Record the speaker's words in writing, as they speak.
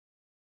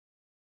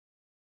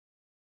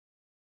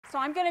So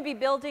I'm going to be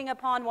building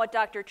upon what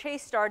Dr.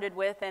 Chase started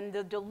with and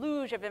the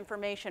deluge of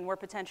information we're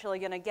potentially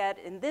going to get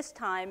in this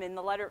time in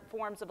the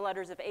forms of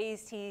letters of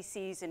A's, T's,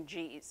 C's, and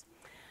G's.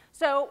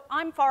 So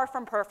I'm far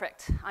from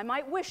perfect. I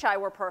might wish I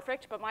were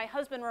perfect, but my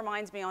husband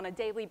reminds me on a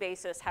daily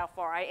basis how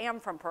far I am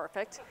from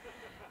perfect.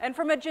 And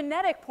from a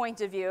genetic point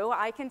of view,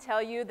 I can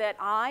tell you that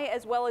I,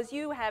 as well as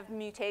you, have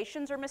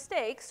mutations or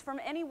mistakes from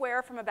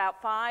anywhere from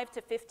about 5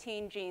 to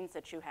 15 genes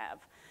that you have.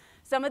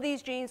 Some of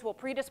these genes will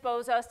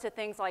predispose us to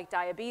things like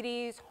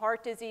diabetes,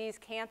 heart disease,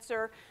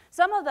 cancer.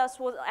 Some of us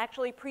will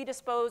actually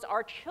predispose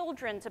our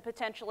children to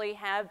potentially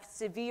have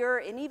severe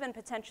and even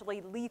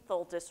potentially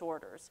lethal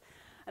disorders.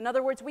 In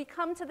other words, we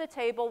come to the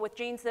table with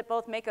genes that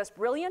both make us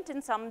brilliant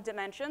in some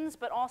dimensions,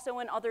 but also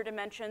in other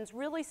dimensions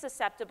really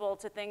susceptible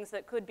to things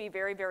that could be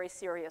very, very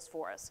serious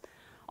for us.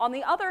 On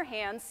the other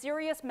hand,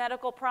 serious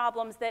medical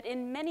problems that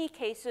in many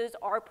cases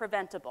are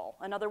preventable.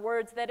 In other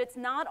words, that it's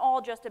not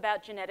all just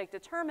about genetic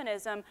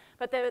determinism,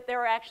 but that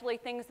there are actually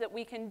things that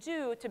we can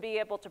do to be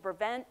able to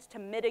prevent, to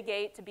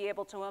mitigate, to be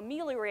able to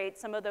ameliorate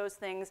some of those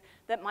things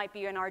that might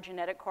be in our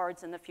genetic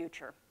cards in the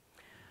future.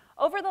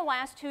 Over the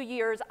last 2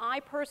 years,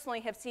 I personally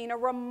have seen a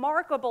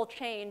remarkable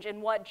change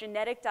in what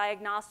genetic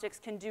diagnostics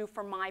can do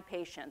for my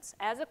patients.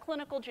 As a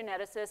clinical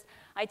geneticist,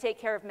 I take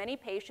care of many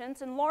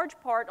patients, in large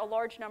part a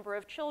large number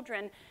of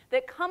children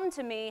that come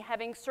to me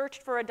having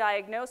searched for a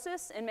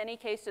diagnosis, in many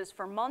cases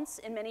for months,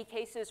 in many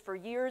cases for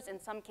years, in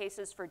some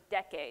cases for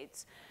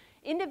decades.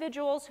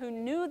 Individuals who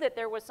knew that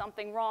there was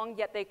something wrong,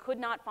 yet they could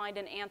not find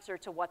an answer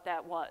to what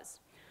that was.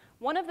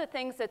 One of the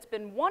things that's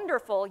been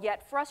wonderful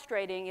yet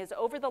frustrating is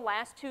over the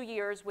last 2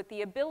 years with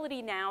the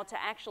ability now to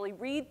actually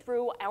read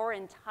through our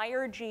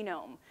entire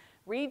genome,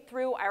 read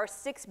through our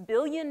 6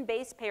 billion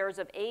base pairs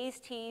of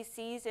A's, T's,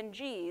 C's, and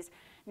G's.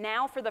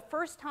 Now, for the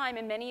first time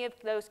in many of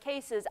those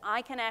cases,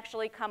 I can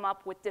actually come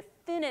up with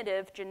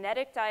definitive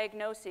genetic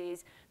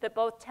diagnoses that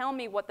both tell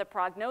me what the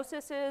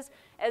prognosis is,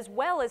 as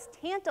well as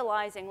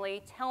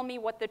tantalizingly tell me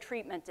what the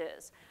treatment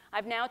is.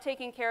 I've now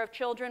taken care of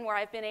children where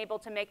I've been able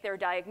to make their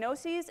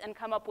diagnoses and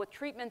come up with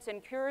treatments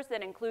and cures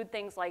that include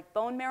things like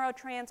bone marrow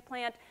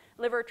transplant,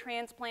 liver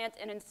transplant,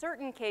 and in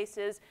certain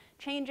cases,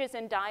 changes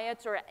in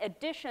diets or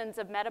additions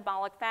of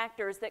metabolic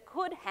factors that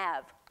could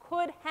have,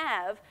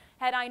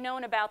 had I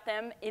known about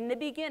them in the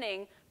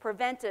beginning,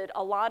 prevented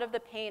a lot of the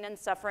pain and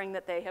suffering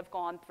that they have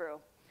gone through.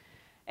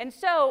 And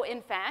so,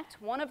 in fact,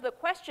 one of the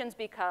questions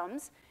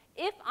becomes,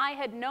 if I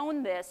had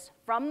known this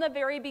from the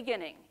very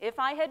beginning, if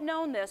I had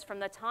known this from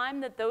the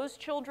time that those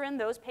children,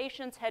 those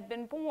patients had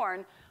been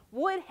born,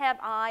 would have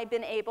I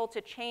been able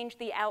to change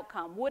the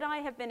outcome? Would I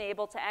have been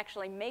able to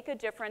actually make a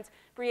difference,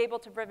 be able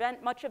to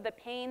prevent much of the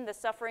pain, the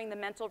suffering, the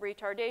mental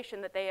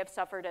retardation that they have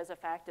suffered as a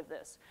fact of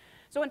this?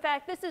 So in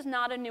fact, this is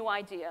not a new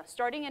idea.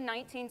 Starting in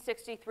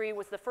 1963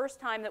 was the first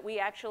time that we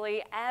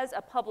actually, as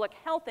a public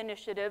health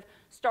initiative,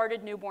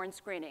 started newborn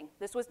screening.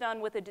 This was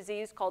done with a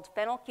disease called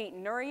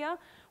phenylketonuria,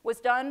 was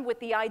done with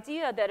the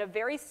idea that a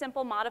very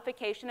simple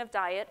modification of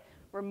diet,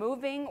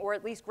 removing or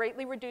at least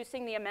greatly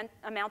reducing the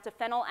amount of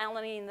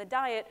phenylalanine in the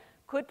diet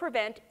could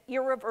prevent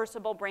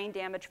irreversible brain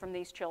damage from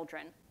these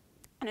children.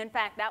 And in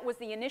fact, that was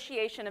the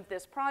initiation of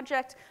this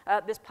project,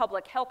 this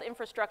public health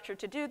infrastructure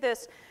to do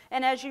this.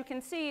 And as you can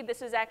see,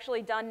 this is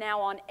actually done now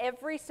on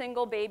every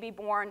single baby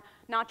born,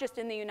 not just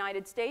in the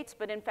United States,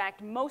 but in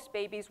fact, most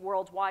babies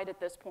worldwide at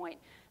this point.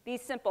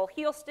 These simple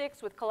heel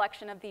sticks with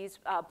collection of these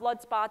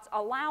blood spots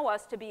allow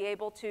us to be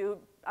able to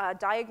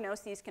diagnose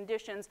these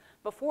conditions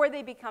before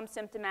they become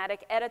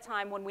symptomatic at a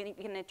time when we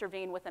can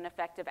intervene with an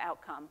effective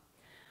outcome.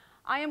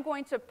 I am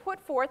going to put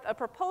forth a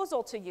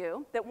proposal to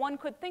you that one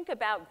could think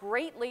about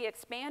greatly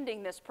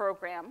expanding this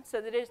program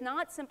so that it is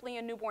not simply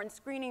a newborn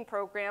screening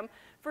program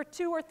for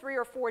 2 or 3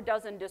 or 4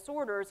 dozen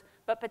disorders,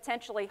 but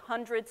potentially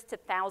hundreds to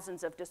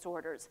thousands of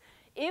disorders.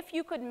 If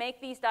you could make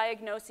these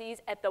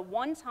diagnoses at the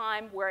one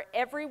time where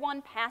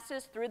everyone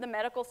passes through the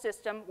medical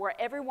system, where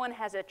everyone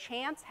has a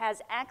chance,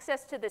 has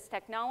access to this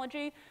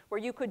technology,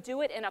 where you could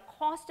do it in a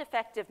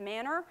cost-effective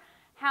manner,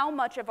 how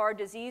much of our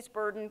disease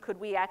burden could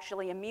we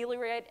actually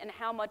ameliorate and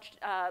how much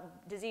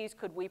disease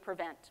could we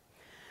prevent?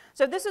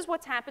 So this is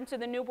what's happened to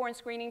the newborn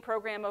screening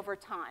program over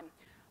time.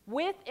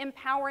 With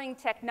empowering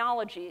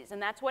technologies, and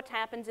that's what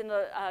happened in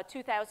the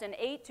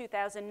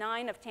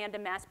 2008-2009 of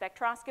tandem mass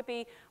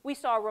spectroscopy, we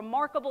saw a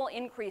remarkable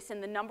increase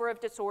in the number of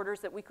disorders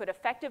that we could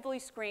effectively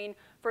screen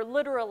for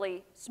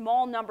literally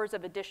small numbers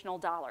of additional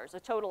dollars, a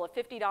total of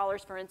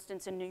 $50, for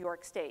instance, in New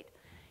York State.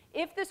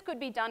 If this could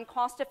be done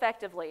cost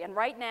effectively, and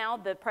right now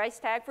the price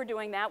tag for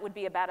doing that would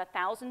be about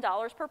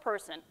 $1,000 per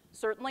person,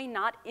 certainly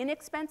not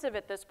inexpensive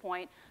at this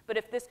point, but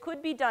if this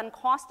could be done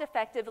cost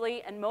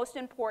effectively and most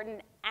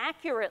important,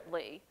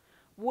 accurately,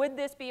 would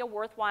this be a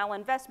worthwhile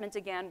investment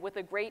again with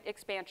a great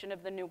expansion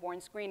of the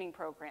newborn screening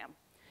program?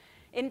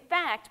 In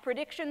fact,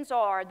 predictions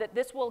are that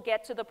this will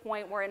get to the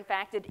point where, in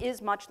fact, it is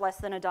much less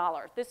than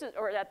 $1. This is,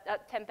 or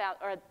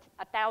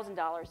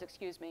 $1,000,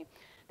 excuse me.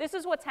 This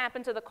is what's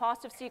happened to the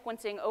cost of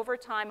sequencing over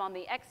time on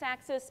the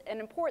x-axis, and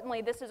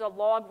importantly, this is a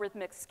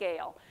logarithmic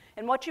scale.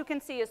 And what you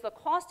can see is the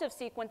cost of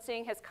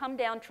sequencing has come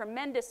down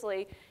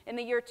tremendously in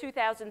the year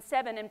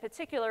 2007, in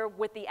particular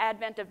with the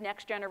advent of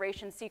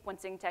next-generation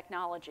sequencing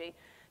technology.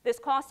 This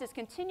cost is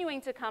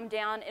continuing to come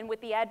down, and with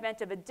the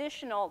advent of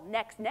additional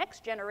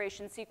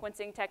next-generation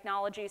sequencing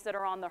technologies that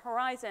are on the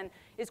horizon,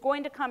 is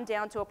going to come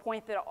down to a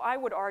point that I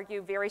would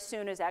argue very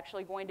soon is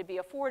actually going to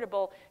be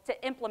affordable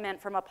to implement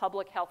from a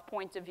public health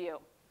point of view.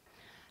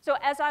 So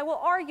as I will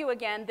argue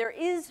again, there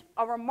is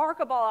a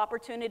remarkable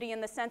opportunity in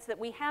the sense that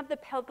we have the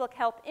public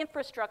health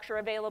infrastructure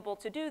available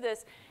to do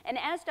this, and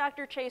as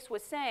Dr. Chase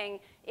was saying,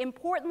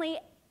 importantly,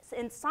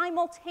 and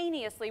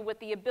simultaneously with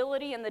the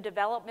ability and the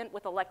development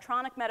with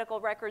electronic medical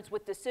records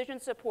with decision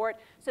support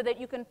so that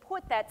you can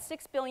put that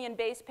 6 billion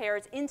base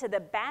pairs into the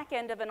back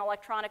end of an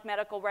electronic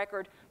medical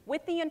record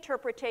with the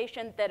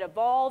interpretation that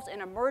evolves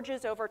and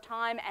emerges over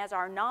time as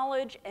our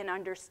knowledge and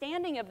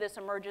understanding of this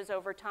emerges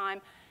over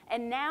time,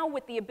 and now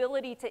with the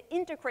ability to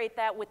integrate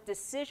that with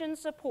decision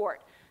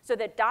support so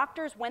that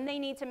doctors, when they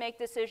need to make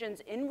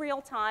decisions in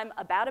real time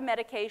about a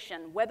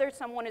medication, whether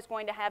someone is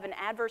going to have an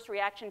adverse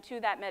reaction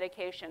to that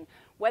medication,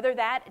 whether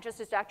that,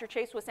 just as Dr.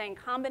 Chase was saying,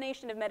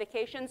 combination of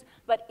medications,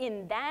 but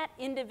in that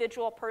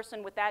individual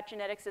person with that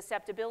genetic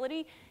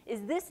susceptibility,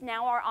 is this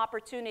now our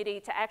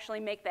opportunity to actually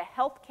make the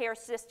healthcare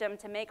system,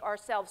 to make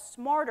ourselves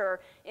smarter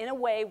in a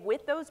way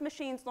with those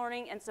machines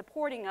learning and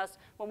supporting us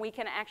when we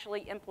can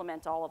actually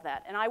implement all of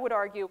that. And I would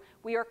argue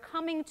we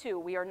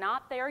are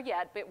not there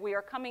yet, but we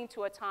are coming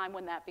to a time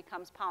when that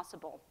becomes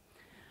possible.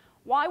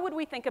 Why would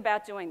we think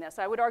about doing this?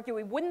 I would argue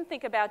we wouldn't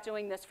think about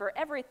doing this for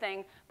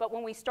everything, but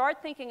when we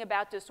start thinking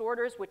about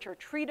disorders which are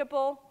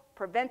treatable,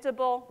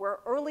 preventable, where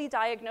early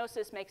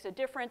diagnosis makes a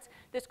difference,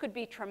 this could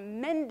be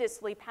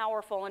tremendously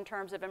powerful in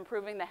terms of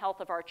improving the health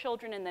of our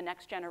children in the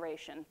next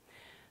generation.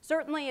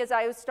 Certainly, as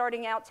I was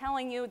starting out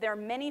telling you, there are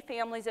many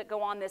families that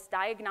go on this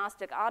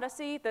diagnostic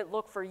odyssey that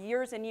look for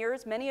years and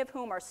years, many of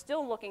whom are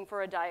still looking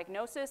for a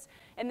diagnosis,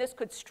 and this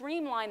could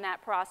streamline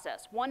that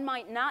process. One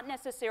might not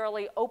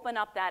necessarily open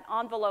up that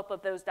envelope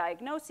of those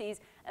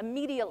diagnoses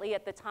immediately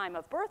at the time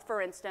of birth,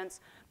 for instance,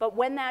 but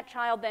when that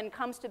child then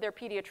comes to their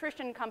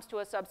pediatrician, comes to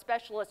a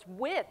subspecialist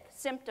with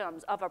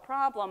symptoms of a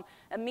problem,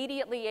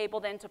 immediately able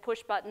then to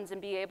push buttons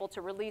and be able to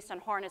release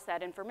and harness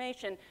that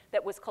information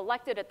that was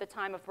collected at the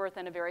time of birth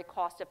in a very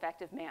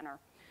cost-effective manner.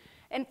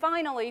 And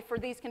finally, for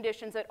these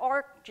conditions that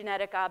are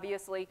genetic,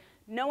 obviously,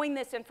 knowing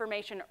this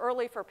information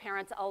early for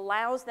parents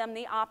allows them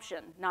the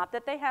option, not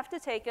that they have to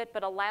take it,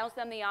 but allows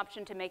them the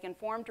option to make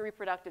informed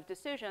reproductive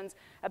decisions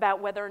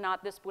about whether or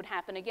not this would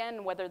happen again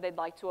and whether they'd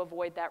like to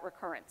avoid that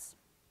recurrence.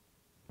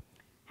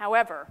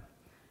 However,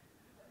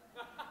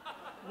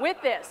 with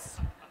this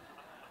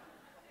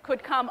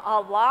could come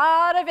a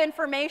lot of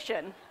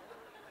information,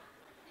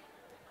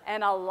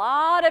 and a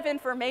lot of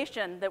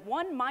information that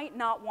one might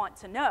not want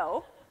to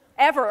know,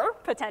 ever,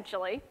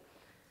 potentially,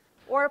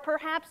 or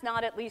perhaps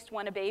not at least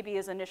when a baby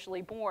is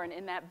initially born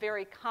in that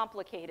very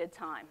complicated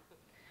time.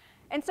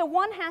 And so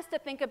one has to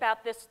think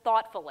about this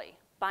thoughtfully.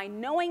 By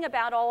knowing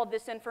about all of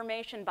this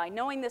information, by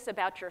knowing this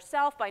about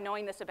yourself, by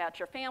knowing this about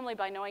your family,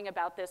 by knowing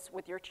about this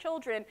with your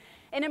children,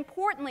 and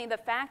importantly, the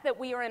fact that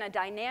we are in a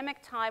dynamic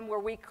time where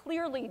we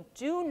clearly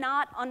do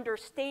not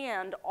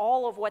understand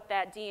all of what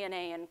that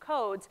DNA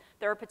encodes,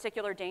 there are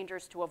particular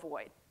dangers to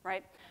avoid,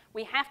 right?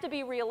 We have to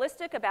be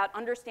realistic about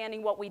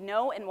understanding what we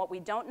know and what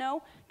we don't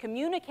know,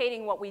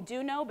 communicating what we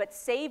do know, but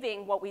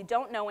saving what we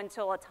don't know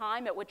until a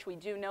time at which we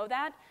do know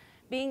that,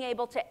 being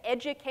able to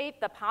educate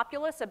the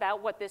populace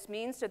about what this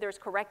means so there's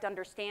correct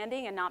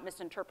understanding and not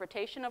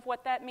misinterpretation of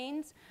what that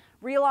means,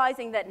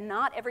 realizing that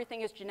not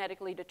everything is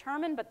genetically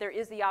determined, but there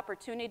is the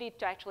opportunity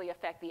to actually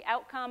affect the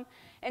outcome,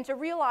 and to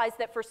realize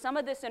that for some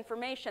of this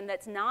information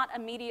that's not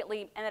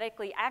immediately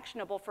medically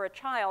actionable for a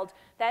child,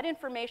 that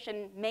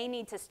information may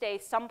need to stay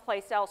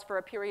someplace else for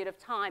a period of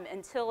time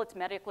until it's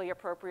medically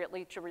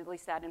appropriately to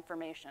release that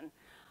information.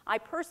 I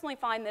personally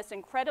find this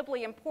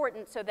incredibly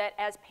important so that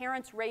as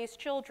parents raise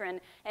children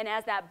and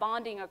as that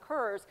bonding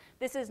occurs,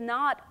 this is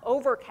not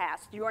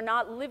overcast. You are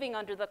not living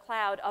under the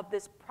cloud of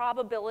this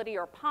probability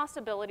or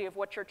possibility of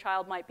what your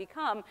child might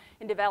become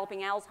in developing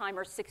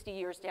Alzheimer's 60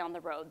 years down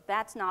the road.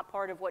 That's not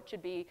part of what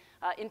should be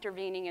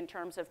intervening in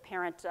terms of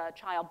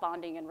parent-child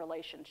bonding and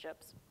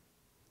relationships.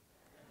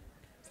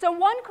 So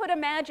one could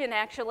imagine,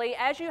 actually,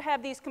 as you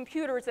have these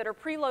computers that are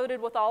preloaded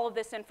with all of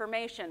this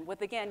information,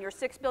 with, again, your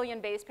 6 billion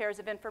base pairs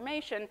of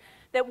information,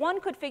 that one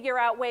could figure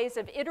out ways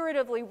of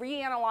iteratively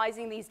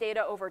reanalyzing these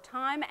data over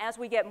time as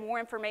we get more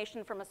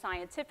information from a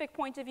scientific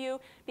point of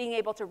view, being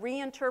able to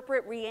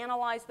reinterpret,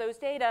 reanalyze those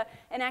data,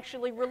 and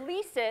actually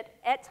release it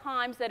at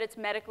times that it's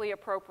medically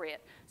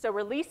appropriate. So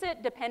release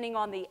it depending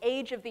on the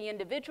age of the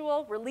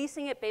individual,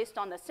 releasing it based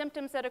on the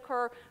symptoms that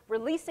occur,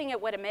 releasing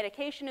it when a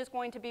medication is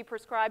going to be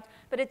prescribed,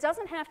 but it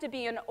doesn't have to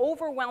be an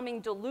overwhelming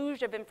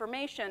deluge of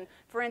information,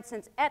 for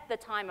instance, at the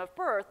time of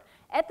birth,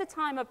 at the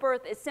time of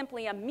birth is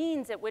simply a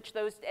means at which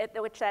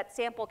that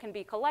sample can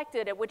be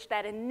collected, at which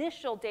that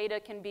initial data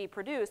can be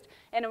produced,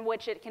 and in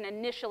which it can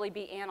initially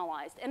be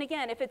analyzed. And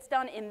again, if it's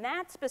done in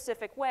that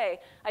specific way,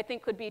 I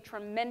think could be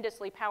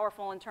tremendously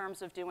powerful in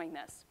terms of doing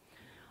this.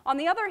 On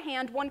the other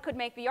hand, one could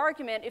make the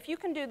argument, if you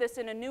can do this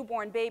in a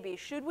newborn baby,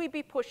 should we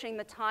be pushing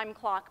the time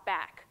clock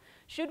back?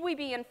 Should we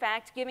be, in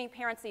fact, giving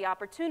parents the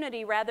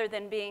opportunity, rather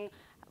than being,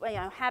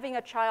 having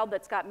a child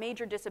that's got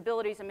major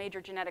disabilities and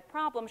major genetic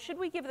problems, should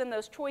we give them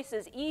those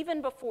choices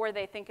even before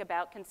they think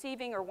about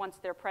conceiving or once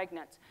they're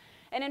pregnant?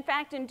 And in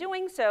fact, in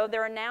doing so,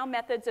 there are now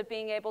methods of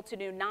being able to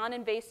do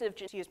non-invasive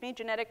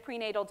genetic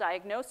prenatal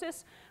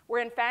diagnosis,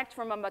 where in fact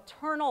from a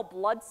maternal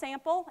blood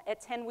sample at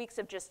 10 weeks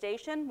of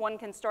gestation, one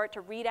can start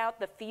to read out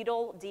the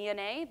fetal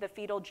DNA, the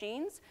fetal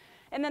genes.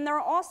 And then there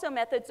are also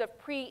methods of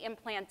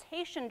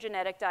pre-implantation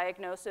genetic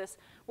diagnosis,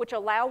 which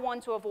allow one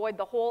to avoid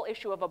the whole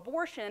issue of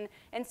abortion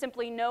and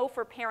simply know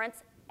for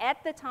parents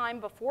at the time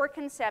before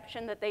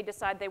conception that they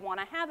decide they want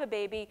to have a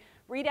baby,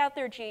 read out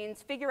their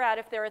genes, figure out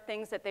if there are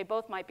things that they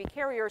both might be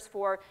carriers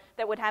for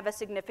that would have a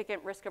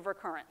significant risk of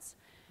recurrence.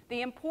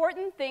 The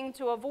important thing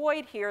to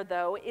avoid here,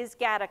 though, is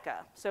GATTACA.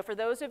 So for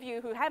those of you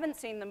who haven't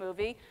seen the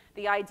movie,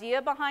 the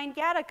idea behind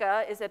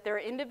GATTACA is that there are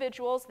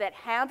individuals that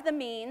have the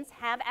means,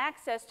 have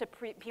access to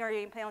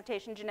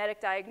pre-implantation genetic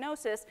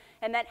diagnosis,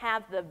 and that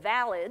have the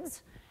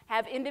valids,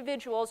 have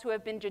individuals who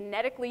have been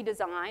genetically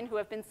designed, who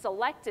have been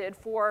selected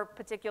for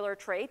particular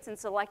traits and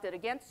selected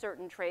against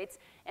certain traits,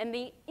 and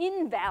the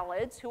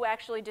invalids who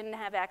actually didn't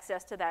have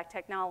access to that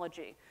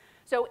technology.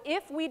 So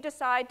if we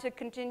decide to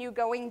continue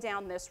going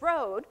down this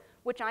road,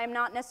 which I am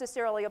not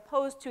necessarily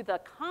opposed to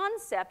the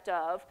concept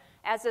of,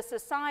 as a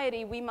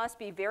society, we must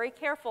be very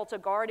careful to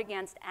guard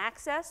against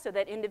access so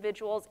that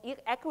individuals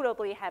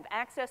equitably have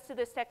access to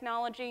this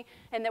technology,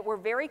 and that we're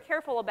very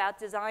careful about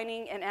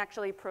designing and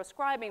actually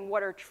prescribing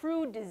what are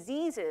true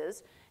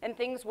diseases and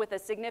things with a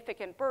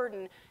significant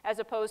burden, as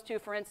opposed to,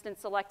 for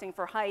instance, selecting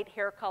for height,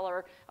 hair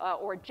color,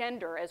 or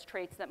gender as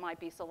traits that might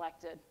be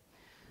selected.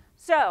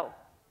 So,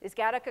 is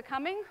GATTACA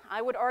coming?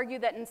 I would argue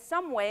that in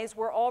some ways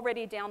we're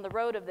already down the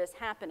road of this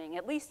happening,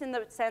 at least in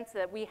the sense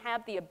that we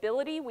have the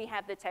ability, we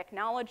have the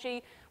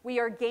technology, we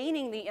are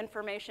gaining the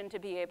information to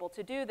be able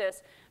to do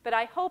this. But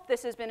I hope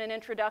this has been an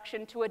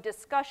introduction to a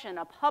discussion,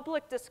 a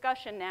public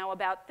discussion now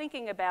about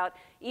thinking about,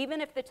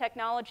 even if the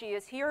technology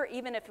is here,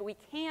 even if we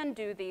can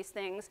do these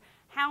things,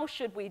 how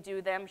should we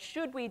do them?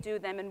 Should we do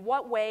them? In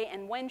what way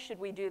and when should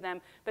we do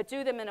them? But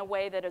do them in a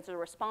way that is a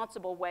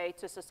responsible way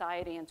to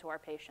society and to our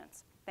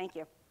patients. Thank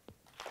you.